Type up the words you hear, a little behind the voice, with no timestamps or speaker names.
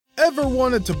Ever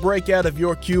wanted to break out of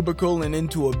your cubicle and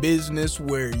into a business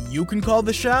where you can call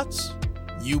the shots?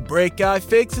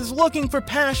 YouBreakIFix is looking for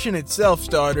passionate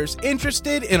self-starters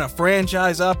interested in a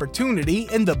franchise opportunity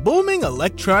in the booming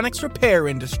electronics repair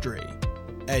industry.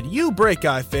 At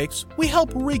YouBreakIFix, we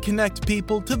help reconnect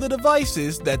people to the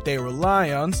devices that they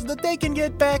rely on so that they can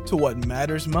get back to what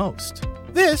matters most.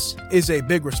 This is a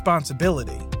big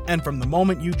responsibility, and from the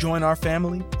moment you join our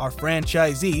family, our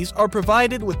franchisees are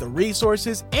provided with the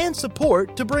resources and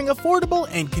support to bring affordable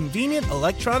and convenient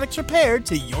electronics repair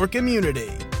to your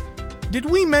community. Did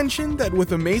we mention that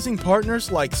with amazing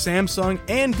partners like Samsung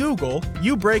and Google,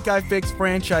 YouBreakIFix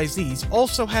franchisees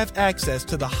also have access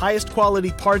to the highest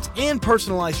quality parts and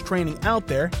personalized training out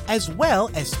there, as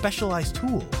well as specialized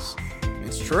tools?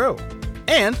 It's true.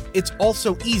 And it's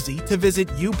also easy to visit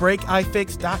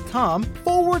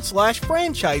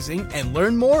YouBreakIFix.com/franchising and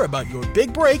learn more about your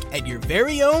big break at your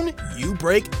very own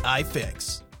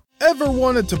YouBreakIFix. Ever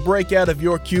wanted to break out of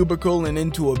your cubicle and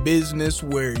into a business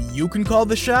where you can call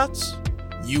the shots?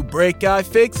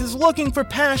 YouBreakIFix is looking for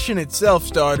passionate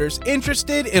self-starters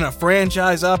interested in a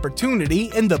franchise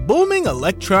opportunity in the booming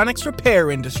electronics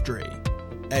repair industry.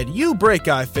 At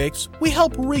YouBreakIFix, we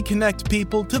help reconnect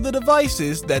people to the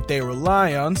devices that they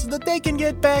rely on so that they can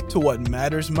get back to what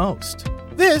matters most.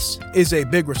 This is a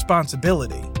big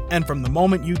responsibility, and from the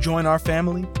moment you join our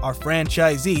family, our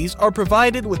franchisees are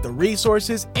provided with the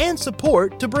resources and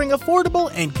support to bring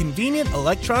affordable and convenient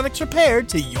electronics repair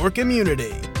to your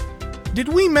community. Did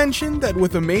we mention that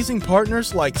with amazing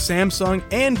partners like Samsung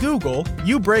and Google,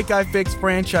 YouBreakIFix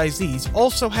franchisees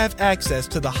also have access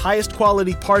to the highest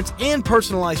quality parts and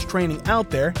personalized training out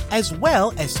there, as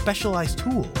well as specialized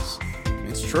tools?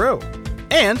 It's true.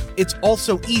 And it's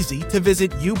also easy to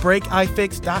visit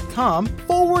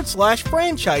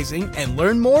YouBreakIFix.com/franchising and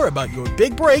learn more about your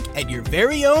big break at your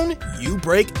very own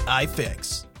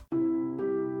YouBreakIFix.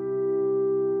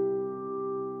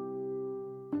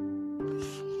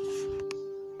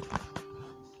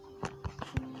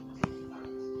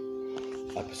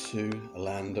 I pursue a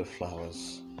land of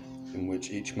flowers, in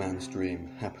which each man's dream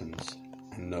happens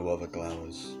and no other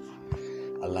glowers.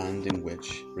 A land in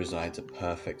which resides a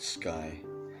perfect sky,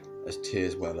 as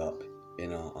tears well up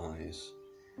in our eyes.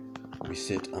 We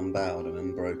sit unbowed and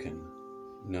unbroken,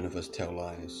 none of us tell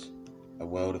lies. A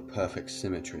world of perfect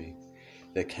symmetry,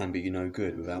 there can be no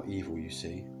good without evil, you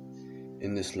see.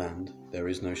 In this land there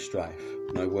is no strife,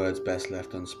 no words best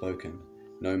left unspoken,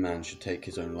 no man should take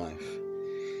his own life.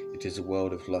 It is a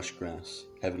world of lush grass,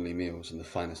 heavenly meals and the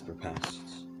finest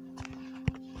repasts.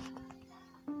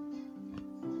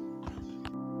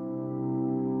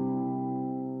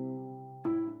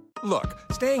 Look,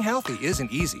 staying healthy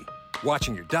isn't easy.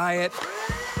 Watching your diet,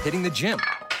 hitting the gym,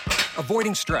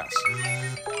 avoiding stress.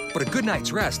 But a good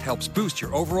night's rest helps boost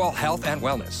your overall health and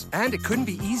wellness. And it couldn't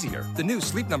be easier. The new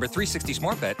Sleep Number 360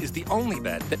 Smart Bed is the only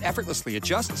bed that effortlessly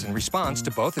adjusts and responds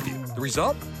to both of you. The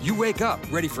result? You wake up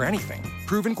ready for anything.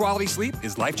 Proven quality sleep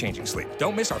is life-changing sleep.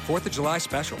 Don't miss our 4th of July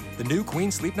special. The new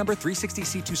Queen Sleep Number 360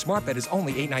 C2 Smart Bed is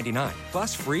only $8.99.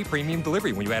 Plus free premium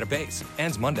delivery when you add a base.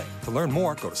 Ends Monday. To learn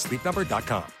more, go to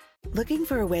sleepnumber.com. Looking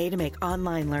for a way to make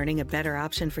online learning a better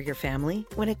option for your family?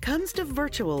 When it comes to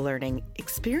virtual learning,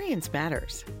 experience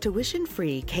matters.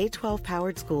 Tuition-free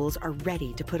K-12-powered schools are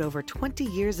ready to put over 20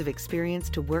 years of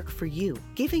experience to work for you,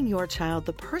 giving your child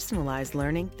the personalized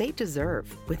learning they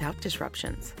deserve without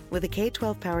disruptions. With a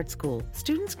K-12-powered school,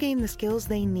 students gain the skills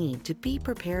they need to be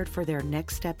prepared for their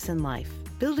next steps in life,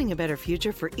 building a better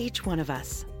future for each one of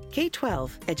us.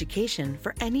 K-12, education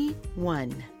for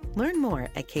anyone. Learn more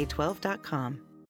at K12.com.